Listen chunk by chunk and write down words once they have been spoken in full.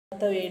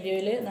ഇന്നത്തെ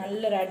വീഡിയോയിൽ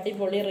നല്ലൊരു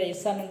അടിപൊളി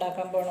റൈസാണ്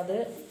ഉണ്ടാക്കാൻ പോണത്.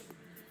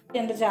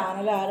 എൻ്റെ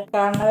ചാനൽ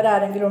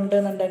കാണുന്നവരാരെങ്കിലും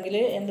ഉണ്ടെന്നുണ്ടെങ്കിൽ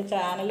എൻ്റെ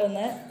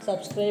ചാനലൊന്ന്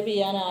സബ്സ്ക്രൈബ്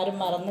ചെയ്യാൻ ആരും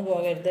മറന്നു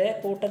പോകരുത്.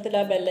 കൂട്ടത്തിൽ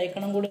ആ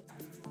ബെല്ലൈക്കണും കൂടി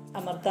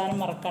അമർത്താനും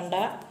മറക്കണ്ട.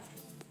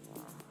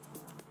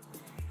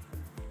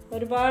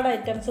 ഒരുപാട്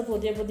ഐറ്റംസ്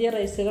പുതിയ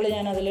റൈസുകൾ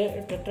ഞാൻ അതിൽ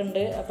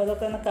ഇട്ടിട്ടുണ്ട്. അപ്പോൾ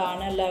അതൊക്കെ ഒന്ന്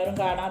കാണുക. എല്ലാവരും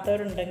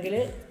കാണാത്തവരുണ്ടെങ്കിൽ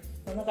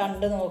ഒന്ന്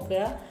കണ്ടു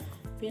നോക്കുക.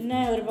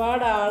 പിന്നെ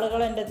ഒരുപാട്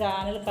ആളുകൾ എൻ്റെ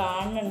ചാനൽ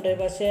കാണുന്നുണ്ട്,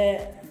 പക്ഷേ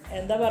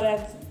എന്താ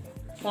പറയുക,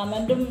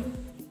 കമൻറ്റും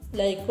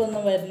ലൈക്കും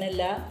ഒന്നും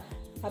വരുന്നില്ല.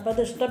 അപ്പോൾ അത്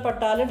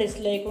ഇഷ്ടപ്പെട്ടാൽ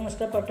ഡിസ്ലൈക്കും,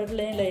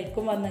 ഇഷ്ടപ്പെട്ടിട്ടില്ലെങ്കിൽ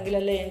ലൈക്കും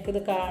വന്നെങ്കിലല്ലേ എനിക്കിത്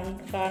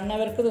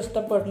കാണുന്നവർക്ക് ഇത്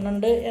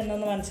ഇഷ്ടപ്പെടുന്നുണ്ട്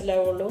എന്നൊന്ന്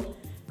മനസ്സിലാവുള്ളൂ.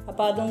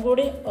 അപ്പോൾ അതും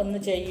കൂടി ഒന്ന്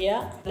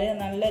ചെയ്യുക.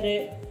 അല്ലെങ്കിൽ നല്ലൊരു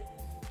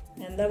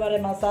എന്താ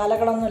പറയുക,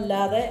 മസാലകളൊന്നും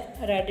ഇല്ലാതെ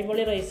ഒരു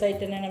അടിപൊളി റൈസ്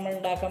ആയിട്ട് തന്നെയാണ് നമ്മൾ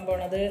ഉണ്ടാക്കാൻ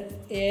പോണത്.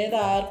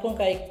 ഏതാർക്കും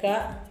കഴിക്കുക,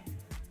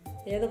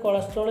 ഏത്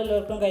കൊളസ്ട്രോൾ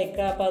ഉള്ളവർക്കും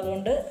കഴിക്കുക. അപ്പോൾ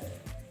അതുകൊണ്ട്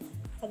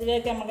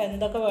അതിലേക്ക് നമുക്ക്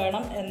എന്തൊക്കെ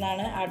വേണം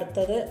എന്നാണ്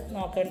അടുത്തത്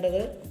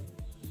നോക്കേണ്ടത്.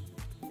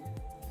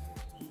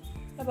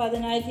 അപ്പോൾ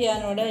അതിനായിട്ട്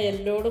ഞാനിവിടെ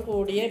എല്ലോട്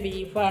കൂടിയ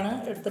ബീഫാണ്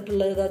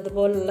എടുത്തിട്ടുള്ളത്.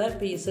 അതുപോലുള്ള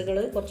പീസുകൾ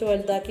കുറച്ച്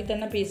വലുതാക്കി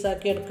തന്നെ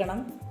പീസാക്കി എടുക്കണം.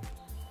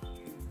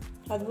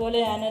 അതുപോലെ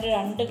ഞാനൊരു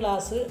 2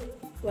 ഗ്ലാസ്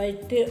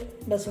വൈറ്റ്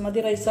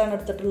ബസുമതി റൈസാണ്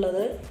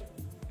എടുത്തിട്ടുള്ളത്.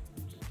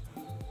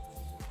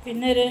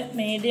 പിന്നെ ഒരു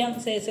മീഡിയം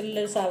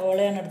സൈസിലുള്ളൊരു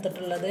സവോളയാണ്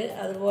എടുത്തിട്ടുള്ളത്.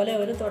 അതുപോലെ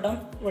ഒരു തുടം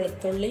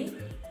വെളുത്തുള്ളി,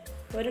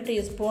 1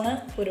 ടീസ്പൂണ്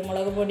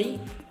കുരുമുളക് പൊടി,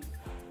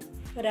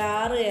 ഒരു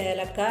 6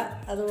 ഏലക്ക,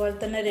 അതുപോലെ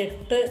തന്നെ ഒരു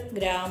 8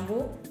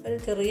 ഗ്രാമ്പു, ഒരു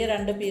ചെറിയ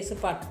 2 പീസ്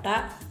പട്ട,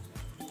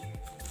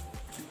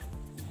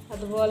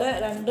 അതുപോലെ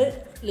 2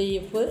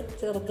 ലീഫ്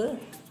ചെറുത്.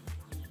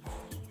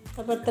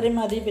 അപ്പോൾ ഇത്രയും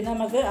മതി. പിന്നെ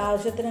നമുക്ക്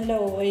ആവശ്യത്തിനുള്ള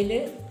ഓയിൽ,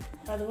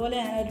 അതുപോലെ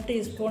ഞാൻ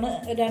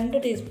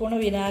 2 ടീസ്പൂണ്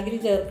വിനാഗിരി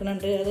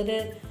ചേർക്കുന്നുണ്ട്, അതൊരു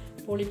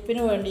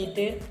പുളിപ്പിന്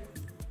വേണ്ടിയിട്ട്.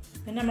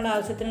 പിന്നെ നമ്മൾ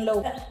ആവശ്യത്തിനുള്ള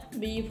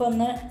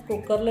ബീഫൊന്ന്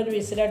കുക്കറിലൊരു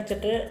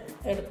വിസിലടിച്ചിട്ട്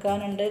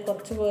എടുക്കാനുണ്ട്.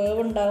 കുറച്ച് വേവ്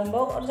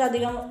ഉണ്ടാകുമ്പോൾ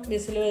കുറച്ചധികം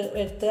വിസിൽ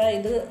വരുത്തുക.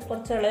 ഇത്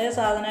കുറച്ച് ഇളയ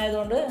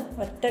സാധനമായതുകൊണ്ട്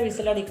ഒറ്റ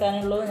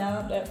വിസിലടിക്കാനുള്ളൂ, ഞാൻ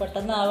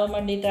പെട്ടെന്ന് ആവാൻ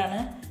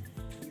വേണ്ടിയിട്ടാണ്.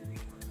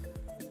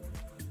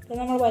 അപ്പോൾ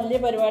നമ്മൾ വലിയ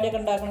പരിപാടിയൊക്കെ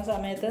ഉണ്ടാക്കുന്ന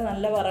സമയത്ത്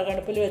നല്ല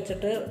വിറകടുപ്പിൽ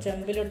വെച്ചിട്ട്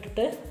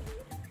ചെമ്പിലിട്ടിട്ട്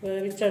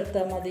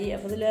വേവിച്ചെടുത്താൽ മതി.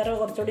 അപ്പോൾ ഇതിലേറെ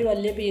കുറച്ചുകൂടി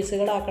വലിയ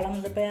പീസുകളാക്കണം.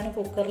 ഇതിപ്പോൾ ഞാൻ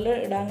കുക്കറിൽ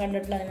ഇടാൻ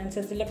കണ്ടിട്ടില്ല,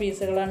 അതിനനുസരിച്ചുള്ള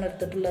പീസുകളാണ്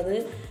എടുത്തിട്ടുള്ളത്.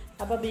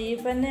 അപ്പോൾ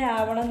ബീഫ് തന്നെ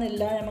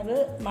ആവണമെന്നില്ല, നമുക്ക്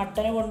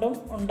മട്ടന് കൊണ്ടും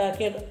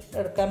ഉണ്ടാക്കി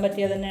എടുക്കാൻ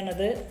പറ്റിയത്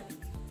തന്നെയാണിത്.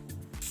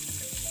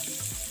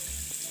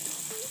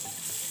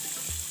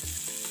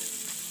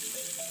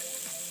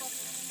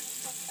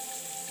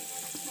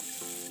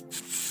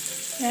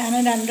 ഞാൻ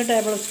 2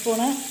 ടേബിൾ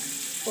സ്പൂണ്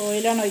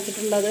ഓയിലാണ്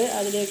ഒഴിച്ചിട്ടുള്ളത്.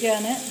 അതിലേക്ക്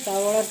ഞാൻ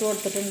സവോള ഇട്ട്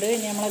കൊടുത്തിട്ടുണ്ട്.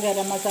 ഇനി നമ്മളെ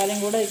ഗരം മസാലയും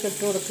കൂടെ ഇട്ട്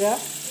കൊടുക്കുക.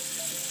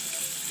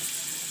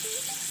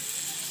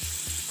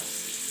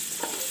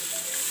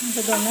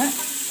 എന്നിട്ട് ഇതൊന്ന്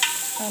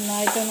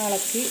നന്നായിട്ടൊന്ന്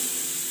ഇളക്കി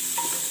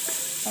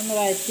ഒന്ന്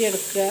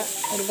വഴറ്റിയെടുക്കുക.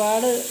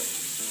 ഒരുപാട്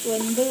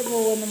വെന്ത്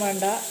പോകുമൊന്നും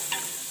വേണ്ട.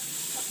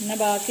 പിന്നെ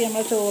ബാക്കി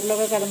നമ്മൾ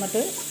ചോറിലൊക്കെ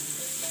കിടന്നിട്ട്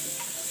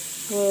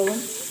വേവും.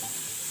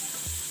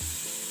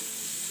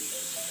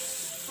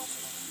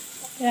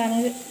 ഞാൻ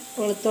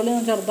വെളുത്തുള്ളി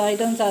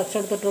ചെറുതായിട്ടൊന്ന്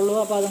ചതച്ചെടുത്തിട്ടുള്ളൂ,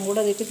 അപ്പോൾ അതും കൂടെ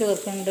അതിലേക്ക്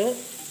ചേർക്കുന്നുണ്ട്.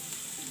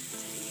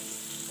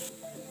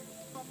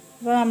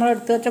 അപ്പോൾ നമ്മൾ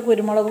എടുത്ത് വെച്ച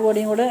കുരുമുളക്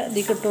പൊടിയും കൂടെ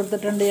ഇതിലേക്ക് ഇട്ട്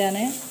കൊടുത്തിട്ടുണ്ട് ഞാൻ.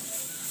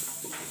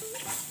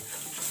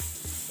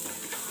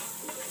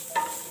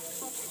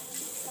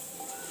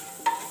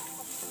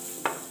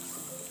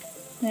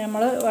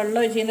 നമ്മൾ വെള്ളം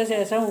ഒഴിച്ചതിൻ്റെ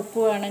ശേഷം ഉപ്പ്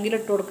വേണമെങ്കിൽ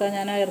ഇട്ട് കൊടുക്കുക.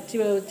 ഞാൻ ഇറച്ചി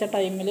വേവിച്ച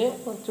ടൈമിൽ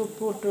കുറച്ച്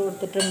ഉപ്പ് ഇട്ട്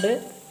കൊടുത്തിട്ടുണ്ട്.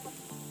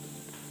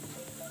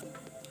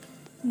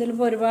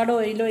 ഇതിലിപ്പോൾ ഒരുപാട്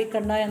ഓയിൽ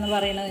ഒഴിക്കണ്ട എന്ന്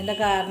പറയുന്നതിൻ്റെ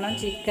കാരണം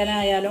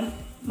ചിക്കനായാലും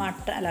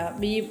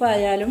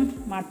ബീഫായാലും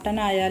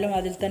മട്ടനായാലും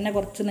അതിൽ തന്നെ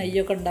കുറച്ച്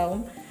നെയ്യൊക്കെ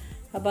ഉണ്ടാവും.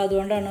 അപ്പോൾ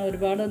അതുകൊണ്ടാണ്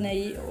ഒരുപാട്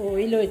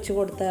ഓയിൽ ഒഴിച്ച്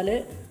കൊടുത്താൽ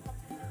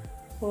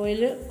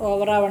ഓയിൽ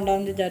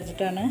ഓവറാവണ്ടെന്ന്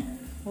വിചാരിച്ചിട്ടാണ്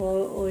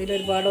ഓയിൽ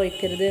ഒരുപാട്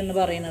ഒഴിക്കരുത് എന്ന്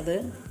പറയുന്നത്.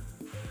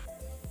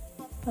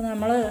 അപ്പോൾ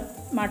നമ്മൾ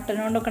മട്ടൻ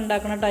കൊണ്ടൊക്കെ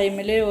ഉണ്ടാക്കുന്ന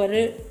ടൈമിൽ ഒരു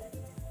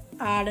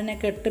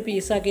ആടിനൊക്കെ 8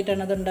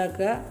 പീസാക്കിയിട്ടാണ് ഇത്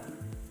ഉണ്ടാക്കുക.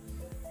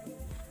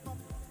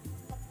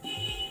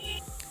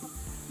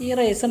 ഈ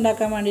റൈസ്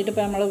ഉണ്ടാക്കാൻ വേണ്ടിയിട്ട്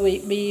ഇപ്പോൾ നമ്മൾ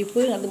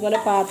ബീഫ് അതുപോലെ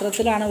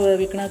പാത്രത്തിലാണ്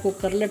വേവിക്കുന്നത്.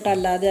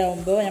 കുക്കറിലിട്ടല്ലാതെ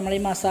ആകുമ്പോൾ നമ്മൾ ഈ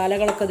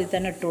മസാലകളൊക്കെ ഇതിൽ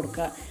തന്നെ ഇട്ട്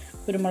കൊടുക്കുക.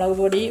 കുരുമുളക്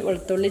പൊടി,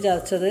 വെളുത്തുള്ളി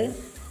ചതച്ചത്,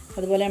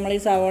 അതുപോലെ നമ്മൾ ഈ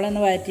സവോള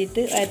ഒന്ന്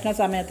വഴറ്റുന്ന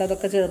സമയത്ത്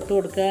അതൊക്കെ ചേർത്ത്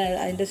കൊടുക്കുക.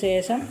 അതിൻ്റെ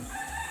ശേഷം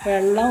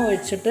വെള്ളം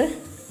ഒഴിച്ചിട്ട്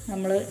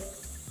നമ്മൾ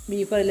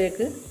ബീഫ്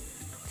അതിലേക്ക്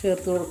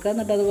ചേർത്ത് കൊടുക്കുക.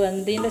 എന്നിട്ട് അത്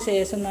വെന്തതിൻ്റെ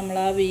ശേഷം നമ്മൾ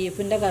ആ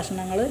ബീഫിൻ്റെ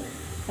കഷ്ണങ്ങൾ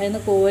അതിൽ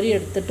നിന്ന് കോരി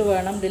എടുത്തിട്ട്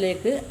വേണം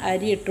ഇതിലേക്ക്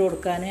അരി ഇട്ട്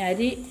കൊടുക്കാൻ.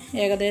 അരി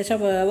ഏകദേശം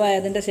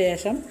വേവായതിൻ്റെ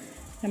ശേഷം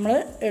നമ്മൾ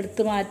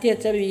എടുത്ത് മാറ്റി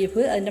വെച്ച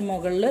ബീഫ് അതിൻ്റെ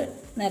മുകളിൽ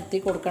നിരത്തി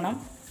കൊടുക്കണം.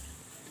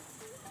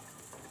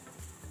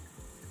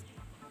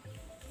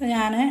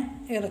 ഞാൻ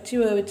ഇറച്ചി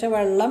വേവിച്ച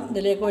വെള്ളം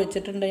ഇതിലേക്ക്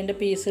ഒഴിച്ചിട്ടുണ്ട്. അതിൻ്റെ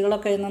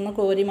പീസുകളൊക്കെ അതിൽ നിന്ന്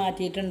കോരി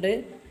മാറ്റിയിട്ടുണ്ട്.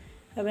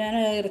 അപ്പോൾ ഞാൻ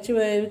ഇറച്ചി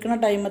വേവിക്കുന്ന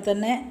ടൈമിൽ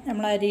തന്നെ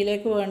നമ്മൾ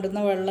അരിയിലേക്ക്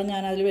വേണ്ടുന്ന വെള്ളം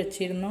ഞാൻ അതിൽ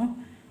വെച്ചിരുന്നു.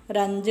 ഒരു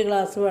 5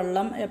 ഗ്ലാസ്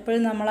വെള്ളം.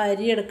 എപ്പോഴും നമ്മൾ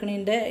അരി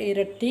എടുക്കണതിൻ്റെ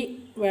ഇരട്ടി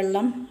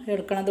വെള്ളം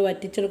എടുക്കണത്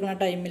വറ്റിച്ചെടുക്കുന്ന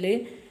ടൈമിൽ.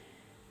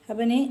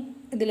 അപ്പോൾ ഇനി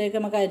ഇതിലേക്ക്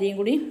നമുക്ക് അരിയും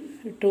കൂടി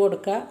ഇട്ട്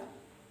കൊടുക്കുക.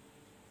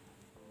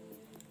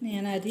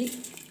 ഞാൻ അരി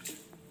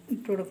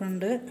ഇട്ട്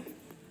കൊടുക്കുന്നുണ്ട്.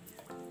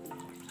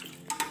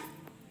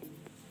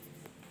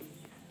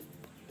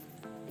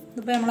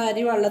 ഇതിപ്പോൾ നമ്മൾ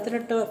അരി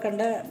വെള്ളത്തിലിട്ട്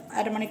വെക്കേണ്ട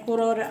അരമണിക്കൂർ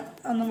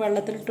ഒന്നും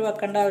വെള്ളത്തിലിട്ട്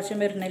വെക്കേണ്ട ആവശ്യം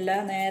വരുന്നില്ല.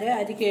 നേരെ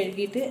അരി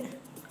കഴുകിയിട്ട്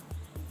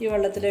ഈ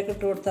വെള്ളത്തിലേക്ക്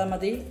ഇട്ട് കൊടുത്താൽ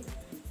മതി.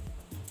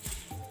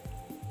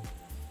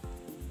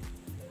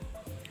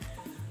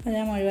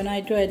 ഞാൻ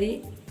മുഴുവനായിട്ടും അരി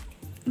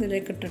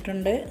ഇതിലേക്ക്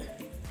ഇട്ടിട്ടുണ്ട്.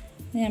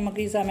 ഇനി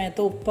നമുക്ക് ഈ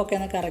സമയത്ത് ഉപ്പൊക്കെ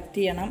ഒന്ന് കറക്റ്റ്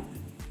ചെയ്യണം.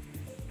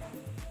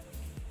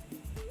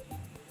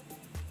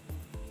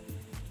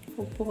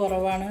 ഉപ്പ്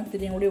കുറവാണ്,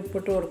 ഇത്തിരിയും കൂടി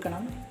ഉപ്പിട്ട്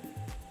കൊടുക്കണം.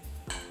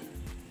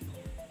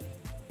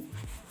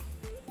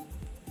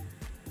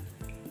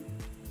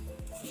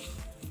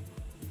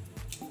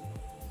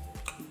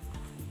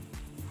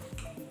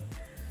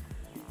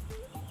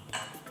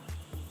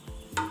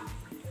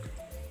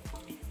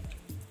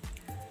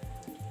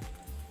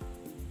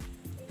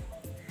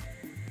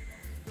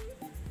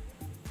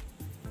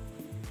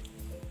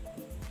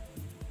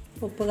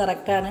 ഉപ്പ്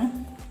കറക്റ്റാണ്.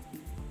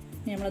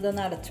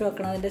 നമ്മളിതൊന്ന് അടച്ച്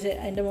വെക്കണം.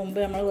 അതിൻ്റെ മുമ്പ്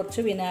നമ്മൾ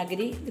കുറച്ച്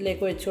വിനാഗിരി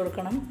ഇതിലേക്ക് ഒഴിച്ച്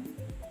കൊടുക്കണം.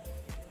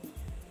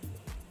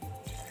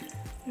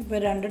 ഇപ്പോൾ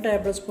 2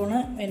 ടേബിൾ സ്പൂണ്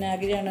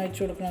വിനാഗിരിയാണ്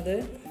ഒഴിച്ച് കൊടുക്കുന്നത്.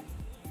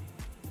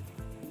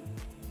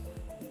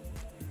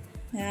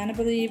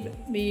 ഞാനിപ്പോൾ ഈ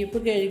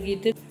ബീഫ്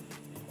കഴുകിയിട്ട്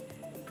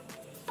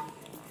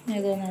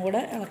ഇതൊന്നും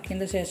കൂടെ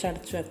ഇളക്കിയതിൻ്റെ ശേഷം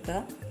അടച്ച്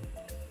വെക്കുക.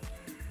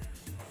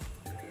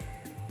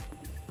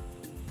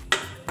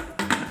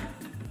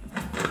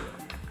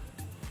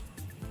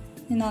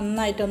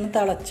 നന്നായിട്ടൊന്ന്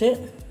തിളച്ച്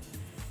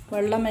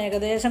വെള്ളം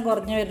ഏകദേശം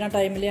കുറഞ്ഞ് വരുന്ന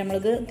ടൈമിൽ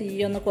നമ്മളിത്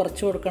തീയൊന്ന്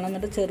കുറച്ച് കൊടുക്കണം.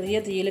 എന്നിട്ട് ചെറിയ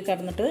തീയിൽ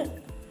കിടന്നിട്ട്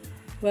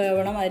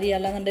വേവണം അരി.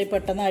 അല്ലാന്നുണ്ടെങ്കിൽ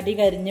പെട്ടെന്ന് അടി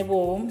കരിഞ്ഞ്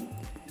പോവും.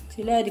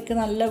 ചില അരിക്ക്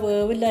നല്ല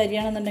വേവില്ല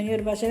അരിയാണെന്നുണ്ടെങ്കിൽ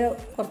ഒരു പക്ഷേ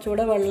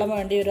കുറച്ചുകൂടെ വെള്ളം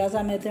വേണ്ടി വരും. ആ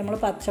സമയത്ത് നമ്മൾ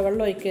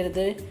പച്ചവെള്ളം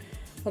ഒഴിക്കരുത്,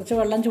 കുറച്ച്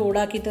വെള്ളം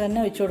ചൂടാക്കിയിട്ട്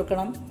തന്നെ ഒഴിച്ച്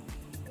കൊടുക്കണം.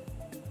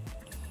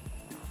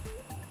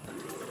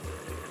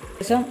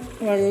 ശേഷം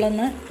വെള്ളം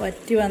ഒന്ന്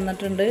വറ്റി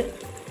വന്നിട്ടുണ്ട്.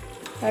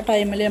 ആ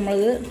ടൈമിൽ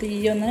നമ്മളിത്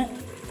തീയൊന്ന്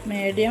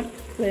മീഡിയം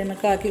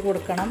ഫ്ലെയിമൊക്കെ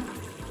കൊടുക്കണം.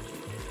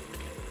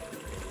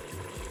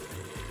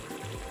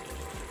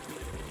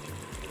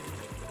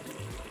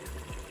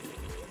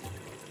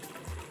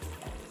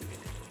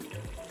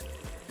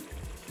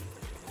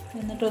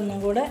 എന്നിട്ടൊന്നും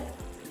കൂടെ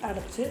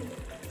അടച്ച്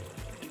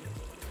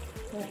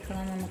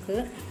വെക്കണം. നമുക്ക്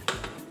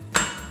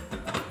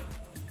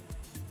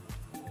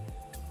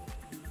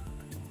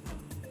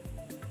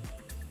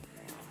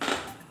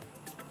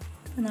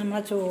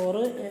നമ്മളെ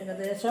ചോറ്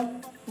ഏകദേശം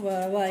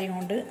വേവായി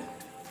കൊണ്ട്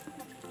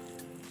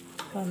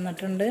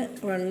വന്നിട്ടുണ്ട്.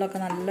 വെള്ളമൊക്കെ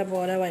നല്ല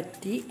പോലെ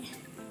വറ്റി.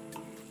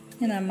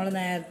 ഇനി നമ്മൾ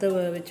നേരത്തെ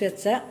വേവിച്ച്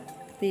വെച്ച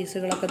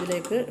പീസുകളൊക്കെ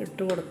ഇതിലേക്ക്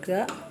ഇട്ട് കൊടുക്കുക.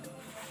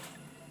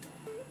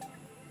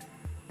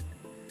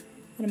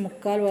 ഒരു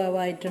 3/4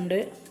 വേവായിട്ടുണ്ട്.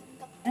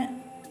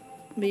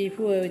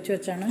 ബീഫ് വേവിച്ച്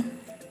വെച്ചാണ്.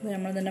 ഇത്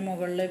നമ്മളിതിൻ്റെ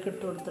മുകളിലേക്ക്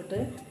ഇട്ട്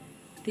കൊടുത്തിട്ട്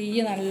തീ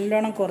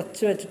നല്ലോണം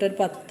കുറച്ച് വെച്ചിട്ട് ഒരു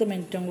 10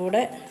 മിനിറ്റും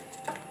കൂടെ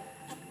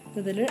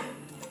ഇതിൽ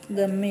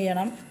ദം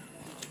ചെയ്യണം.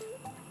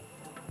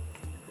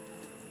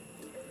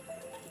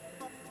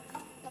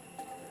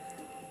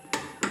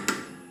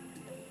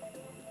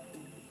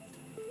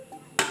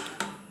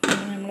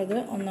 നമ്മളിത്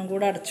ഒന്നും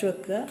കൂടെ അടച്ച്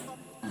വെക്കുക.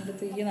 അതിൻ്റെ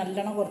തീ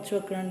നല്ലോണം കുറച്ച്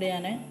വെക്കുന്നുണ്ട്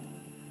ഞാൻ.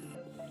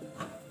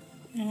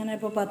 അങ്ങനെ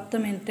ഇപ്പോൾ 10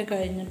 മിനിറ്റ്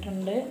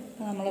കഴിഞ്ഞിട്ടുണ്ട്.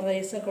 നമ്മൾ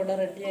റൈസൊക്കെ ഇവിടെ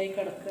റെഡിയായി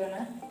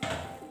കിടക്കുകയാണ്.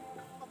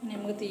 ഇനി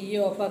നമുക്ക് തീ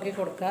ഓഫാക്കി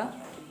കൊടുക്കാം.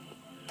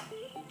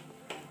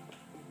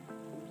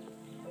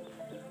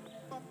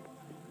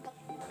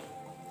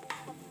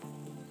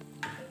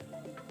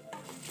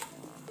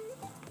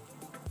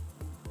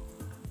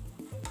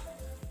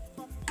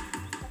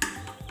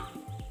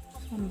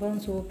 സംഭവം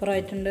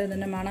സൂപ്പറായിട്ടുണ്ട്.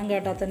 ഇതിൻ്റെ മണം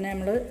കേട്ടാൽ തന്നെ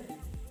നമ്മൾ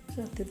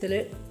സത്യത്തിൽ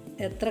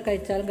എത്ര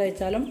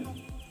കഴിച്ചാലും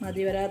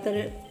മതി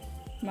വരാത്തൊരു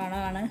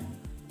മണമാണ്.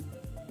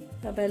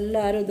 അപ്പോൾ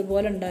എല്ലാവരും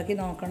ഇതുപോലെ ഉണ്ടാക്കി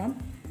നോക്കണം.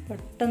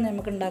 പെട്ടെന്ന്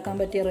നമുക്ക് ഉണ്ടാക്കാൻ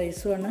പറ്റിയ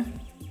റൈസുമാണ്.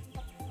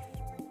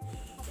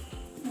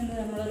 ഇത്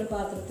നമ്മളൊരു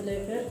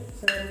പാത്രത്തിലേക്ക്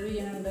സെർവ്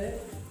ചെയ്യുന്നുണ്ട്.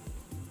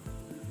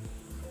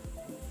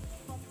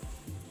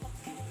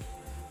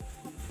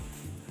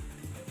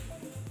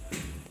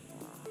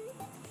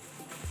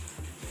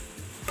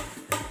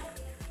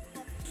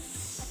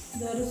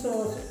 ഇതൊരു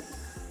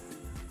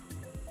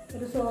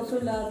സോസും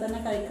ഇല്ലാതെ തന്നെ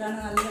കഴിക്കാൻ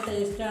നല്ല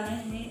ടേസ്റ്റാണ്.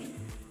 ഇനി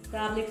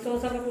ഗാർലിക്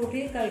സോസൊക്കെ കൂട്ടി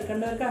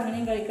കഴിക്കേണ്ടവർക്ക്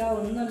അങ്ങനെയും കഴിക്കാം.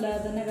 ഒന്നുമില്ലാതെ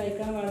തന്നെ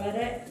കഴിക്കാൻ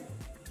വളരെ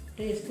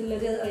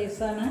ടേസ്റ്റുള്ളൊരു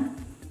റൈസാണ്.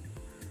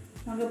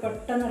 നമുക്ക്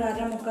പെട്ടെന്ന് ഒരു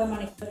 1/2-3/4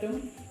 മണിക്കൂർ പറ്റും.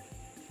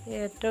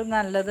 ഏറ്റവും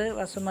നല്ലത്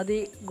ബസുമതി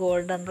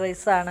ഗോൾഡൻ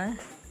റൈസാണ്.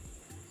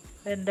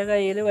 എൻ്റെ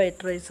കയ്യിൽ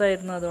വൈറ്റ്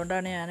റൈസായിരുന്നു,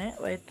 അതുകൊണ്ടാണ് ഞാൻ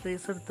വൈറ്റ്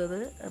റൈസ് എടുത്തത്.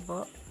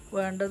 അപ്പോൾ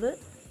വേണ്ടത്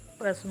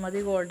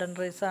ബസുമതി ഗോൾഡൻ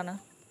റൈസാണ്.